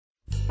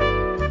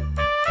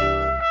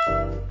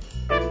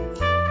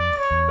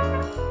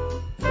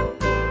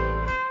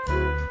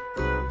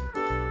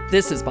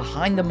This is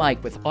Behind the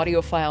Mic with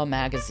AudioFile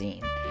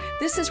Magazine.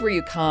 This is where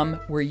you come,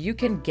 where you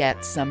can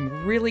get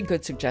some really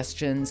good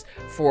suggestions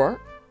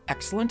for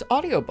excellent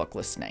audiobook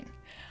listening.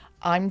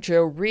 I'm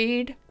Jo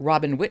Reed.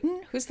 Robin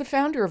Whitten, who's the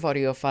founder of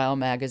AudioFile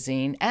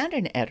Magazine and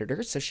an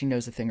editor, so she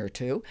knows a thing or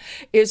two,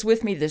 is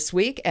with me this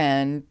week,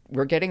 and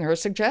we're getting her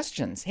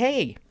suggestions.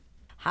 Hey.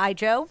 Hi,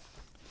 Jo.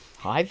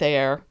 Hi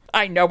there.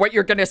 I know what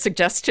you're going to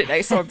suggest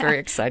today, so I'm very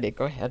excited.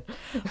 Go ahead.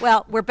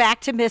 Well, we're back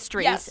to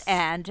mysteries, Yes.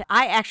 And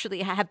I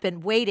actually have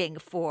been waiting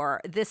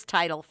for this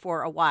title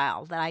for a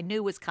while that I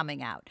knew was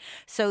coming out.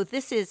 So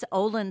this is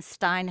Olin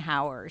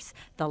Steinhauer's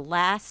The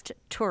Last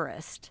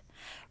Tourist,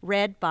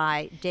 read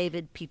by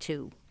David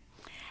Pitou.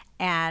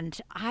 And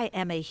I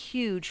am a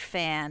huge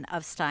fan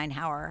of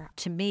Steinhauer.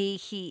 To me,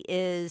 he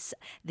is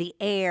the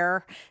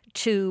heir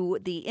to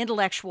the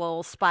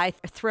intellectual spy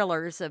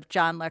thrillers of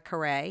John le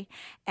Carré,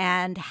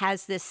 and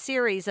has this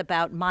series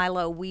about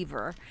Milo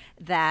Weaver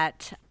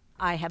that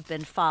I have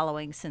been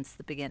following since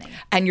the beginning.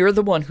 And you're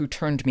the one who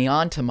turned me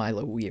on to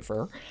Milo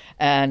Weaver,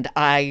 and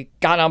I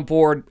got on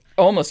board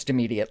almost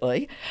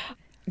immediately.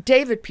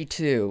 David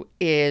Pitou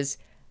is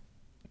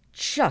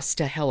just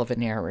a hell of a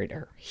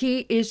narrator.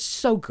 He is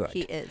so good.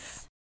 He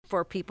is.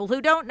 For people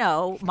who don't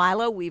know,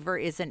 Milo Weaver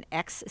is an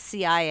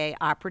ex-CIA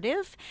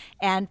operative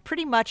and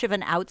pretty much of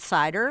an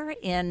outsider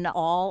in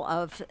all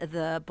of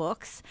the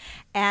books.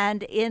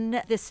 And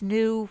in this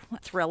new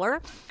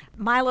thriller,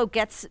 Milo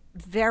gets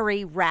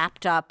very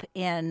wrapped up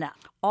in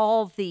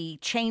all the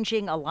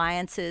changing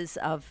alliances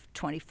of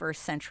 21st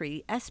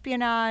century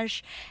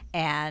espionage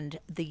and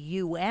the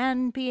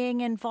UN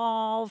being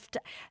involved,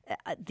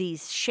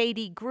 these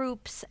shady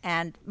groups,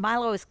 and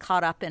Milo is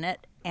caught up in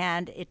it,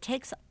 and it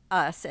takes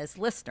us as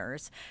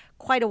listeners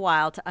quite a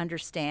while to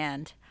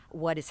understand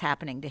what is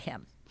happening to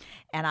him.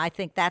 And I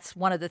think that's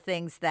one of the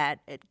things that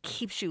it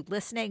keeps you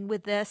listening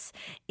with this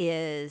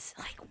is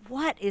like,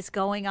 what is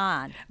going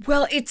on?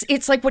 Well,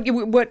 it's like what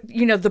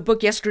the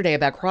book yesterday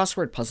about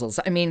crossword puzzles.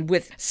 I mean,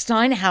 with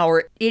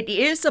Steinhauer, it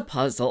is a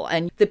puzzle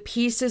and the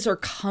pieces are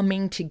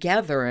coming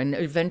together and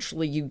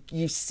eventually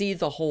you see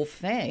the whole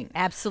thing.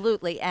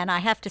 Absolutely. And I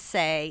have to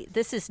say,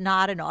 this is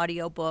not an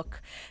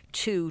audiobook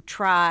to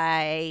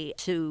try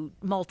to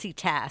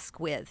multitask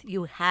with.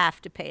 You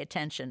have to pay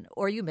attention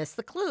or you miss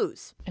the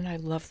clues. And I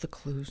love the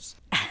clues.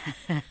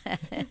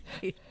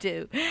 You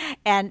do.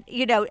 And,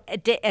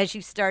 as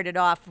you started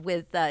off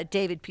with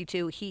David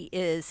Pitou, he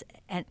is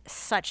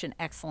such an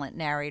excellent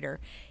narrator.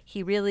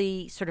 He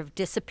really sort of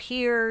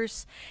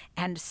disappears,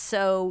 and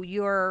so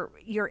you're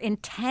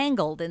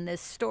entangled in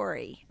this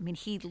story. I mean,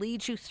 he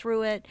leads you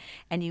through it,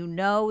 and you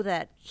know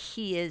that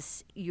he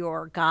is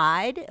your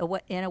guide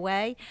in a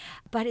way,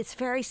 but it's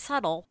very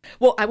subtle.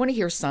 Well, I want to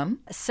hear some.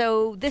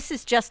 So this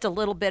is just a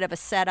little bit of a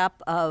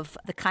setup of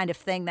the kind of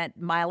thing that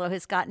Milo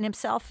has gotten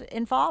himself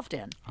involved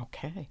in.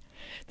 Okay.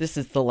 This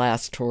is The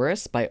Last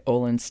Tourist by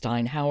Olin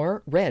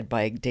Steinhauer, read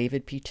by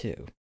David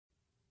Pitou.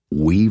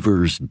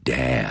 Weaver's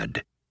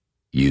dad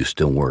used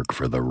to work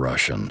for the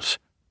Russians,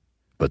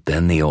 but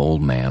then the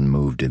old man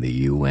moved to the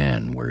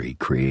UN, where he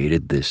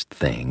created this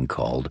thing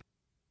called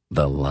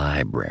the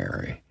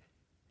library.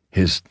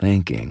 His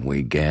thinking,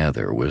 we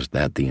gather, was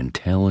that the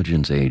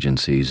intelligence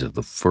agencies of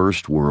the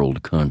first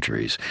world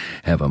countries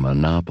have a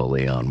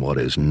monopoly on what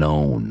is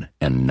known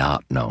and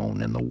not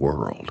known in the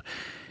world,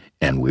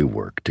 and we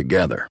work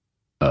together,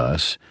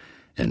 us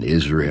and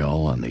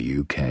Israel and the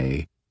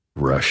UK,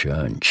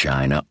 Russia and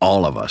China,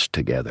 all of us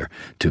together,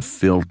 to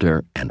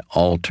filter and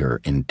alter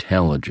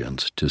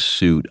intelligence to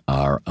suit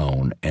our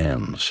own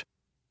ends.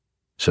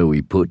 So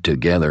he put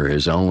together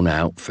his own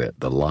outfit,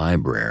 the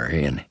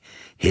library, and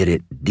hid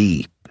it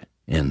deep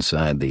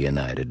inside the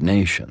United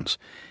Nations,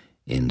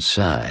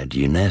 inside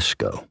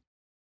UNESCO.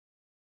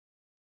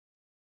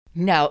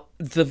 Now,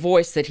 the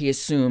voice that he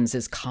assumes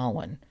is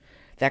Colin.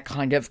 That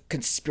kind of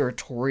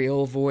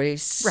conspiratorial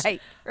voice.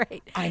 Right.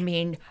 I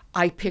mean,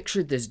 I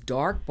pictured this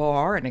dark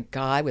bar and a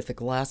guy with a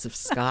glass of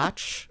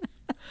scotch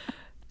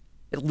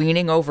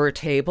leaning over a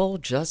table,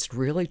 just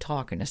really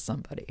talking to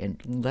somebody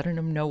and letting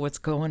them know what's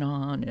going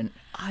on. And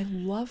I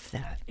love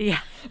that.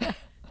 Yeah.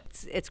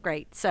 It's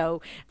great.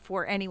 So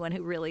for anyone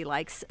who really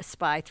likes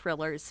spy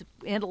thrillers,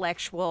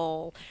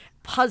 intellectual,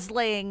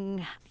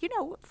 puzzling,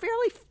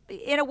 fairly,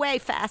 in a way,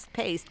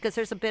 fast-paced, because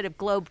there's a bit of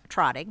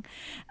globe-trotting,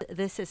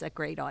 this is a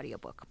great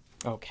audiobook.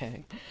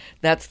 Okay.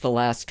 That's The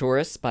Last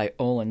Tourist by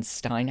Olin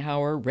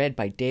Steinhauer, read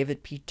by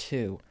David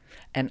Pitou.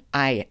 And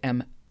I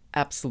am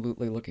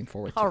absolutely looking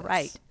forward to All this.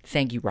 right.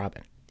 Thank you,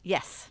 Robin.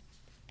 Yes.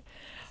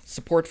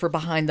 Support for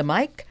Behind the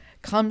Mic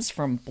comes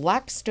from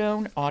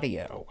Blackstone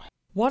Audio.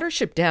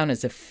 Watership Down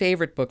is a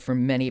favorite book for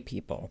many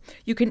people.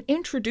 You can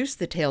introduce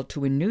the tale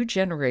to a new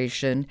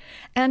generation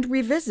and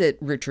revisit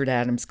Richard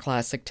Adams'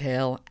 classic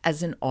tale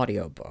as an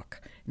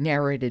audiobook,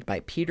 narrated by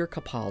Peter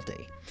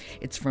Capaldi.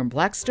 It's from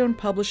Blackstone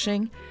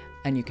Publishing,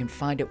 and you can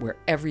find it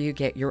wherever you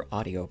get your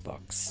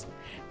audiobooks.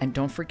 And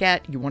don't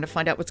forget, you want to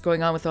find out what's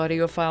going on with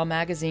AudioFile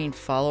Magazine,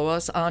 follow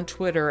us on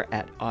Twitter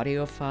at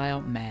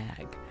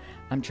AudioFileMag.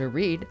 I'm Jo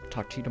Reed.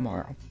 Talk to you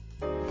tomorrow.